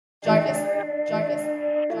Mozzy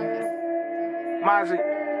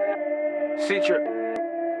Tsitra,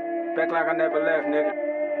 back like I never left, nigga.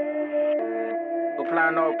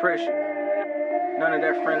 Applying no pressure, none of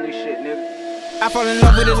that friendly shit, nigga. I fall in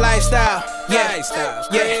love with the lifestyle, yeah.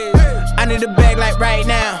 I need a bag like right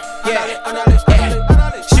now,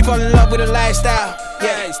 yeah. She fall in love with the lifestyle,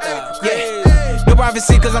 yeah. No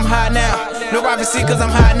privacy cause I'm hot now, no privacy cause I'm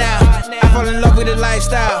hot now. I fall in love with the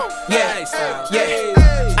lifestyle, yeah.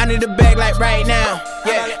 I need a bag like right now,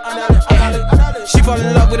 yeah. She fall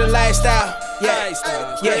in love with the lifestyle,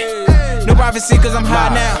 yeah. No privacy cause I'm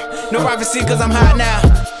hot now, no privacy cause I'm hot now.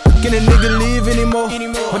 Can a nigga live anymore?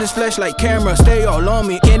 With his flesh like camera, stay all on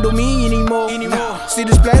me. Can't do me anymore. See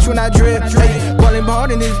the splash when I drip. Ballin'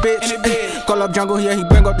 hard in this bitch. Call up Jungle, yeah, he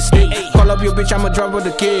bring up the stick. Call up your bitch, I'ma drop with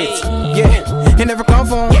the kids. Yeah, he never come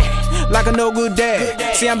for him. Like a no good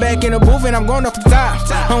dad. See, I'm back in the booth and I'm going off the top.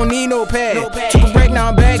 I don't need no pad. Took a break, now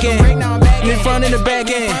I'm back in. In front and the back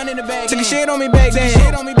end. Took a shit on me back then.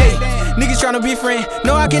 Niggas tryna be friend.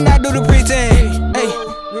 No, I cannot do the pretend.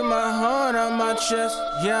 With my heart on my chest,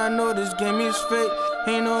 yeah, I know this game is fake.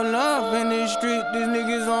 Ain't no love in this street, these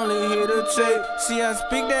niggas only here to take. See, I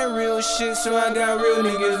speak that real shit, so I got real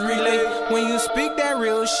niggas relate. When you speak that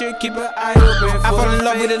real shit, keep an eye open for I fall in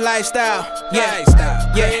love with the lifestyle, yeah.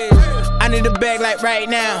 I need a bag like right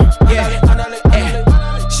now, yeah.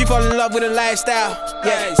 She fall in love with the lifestyle,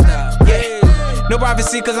 yeah. No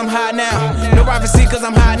privacy cause I'm hot now, no privacy cause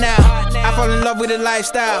I'm hot now. I fall in love with the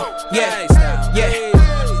lifestyle, yeah.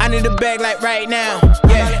 I need a bag like right now,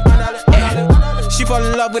 yeah. She fall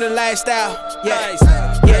in love with the lifestyle, yeah.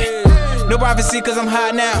 No privacy cause I'm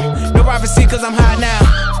hot now, no privacy cause I'm hot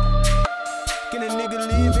now.